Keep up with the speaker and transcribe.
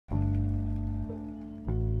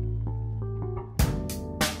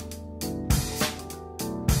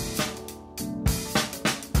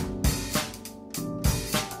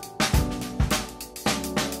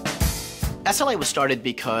SLA was started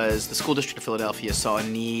because the School District of Philadelphia saw a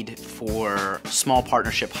need for small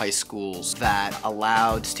partnership high schools that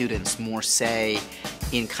allowed students more say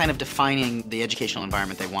in kind of defining the educational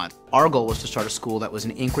environment they want. Our goal was to start a school that was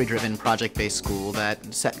an inquiry-driven, project-based school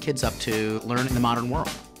that set kids up to learn in the modern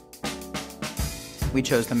world. We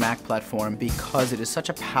chose the Mac platform because it is such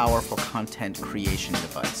a powerful content creation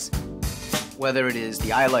device. Whether it is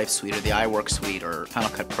the iLife suite or the iWork suite or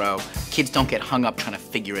Final Cut Pro, kids don't get hung up trying to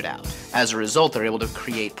figure it out. As a result, they're able to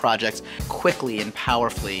create projects quickly and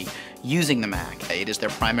powerfully using the Mac. It is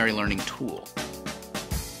their primary learning tool.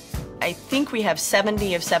 I think we have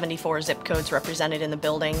 70 of 74 zip codes represented in the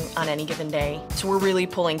building on any given day. So we're really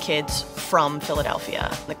pulling kids from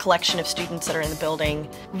Philadelphia. The collection of students that are in the building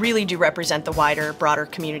really do represent the wider, broader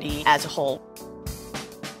community as a whole.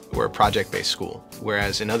 We're a project-based school,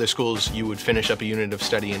 whereas in other schools you would finish up a unit of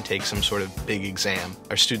study and take some sort of big exam.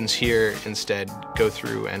 Our students here instead go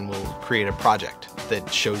through and will create a project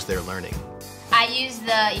that shows their learning. I use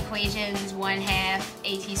the equations 1/2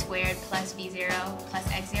 at squared plus b0 plus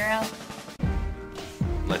x0.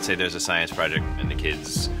 Let's say there's a science project and the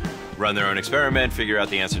kids run their own experiment, figure out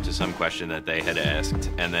the answer to some question that they had asked,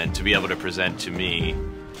 and then to be able to present to me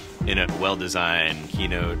in a well-designed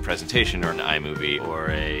keynote presentation or an iMovie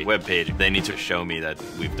or a web page, they need to show me that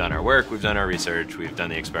we've done our work, we've done our research, we've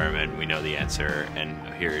done the experiment, we know the answer, and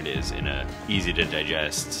here it is in a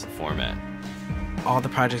easy-to-digest format. All the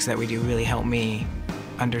projects that we do really help me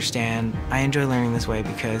understand. I enjoy learning this way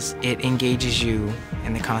because it engages you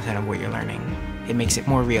in the content of what you're learning. It makes it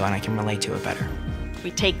more real and I can relate to it better. We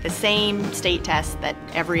take the same state test that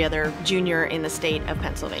every other junior in the state of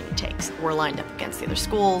Pennsylvania takes. We're lined up against the other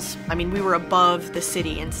schools. I mean, we were above the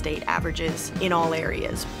city and state averages in all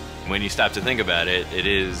areas. When you stop to think about it, it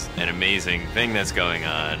is an amazing thing that's going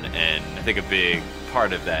on, and I think a big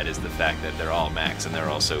part of that is the fact that they're all Macs and they're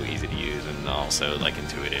all so easy to use and also like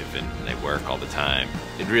intuitive and they work all the time.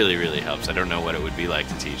 It really, really helps. I don't know what it would be like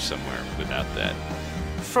to teach somewhere without that.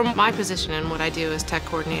 From my position and what I do as tech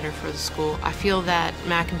coordinator for the school, I feel that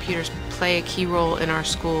Mac computers play a key role in our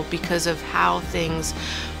school because of how things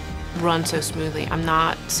run so smoothly. I'm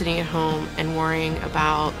not sitting at home and worrying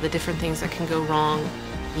about the different things that can go wrong.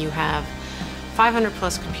 You have 500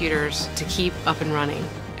 plus computers to keep up and running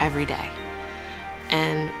every day.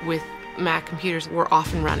 And with Mac computers, we're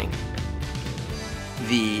off and running.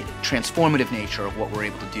 The transformative nature of what we're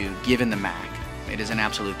able to do, given the Mac, it is an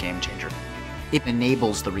absolute game changer. It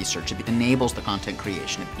enables the research, it enables the content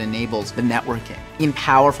creation, it enables the networking in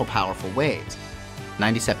powerful, powerful ways.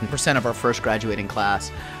 97% of our first graduating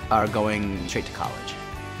class are going straight to college.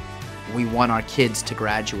 We want our kids to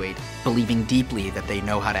graduate believing deeply that they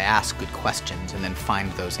know how to ask good questions and then find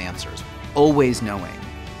those answers. Always knowing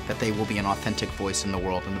that they will be an authentic voice in the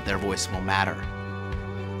world and that their voice will matter.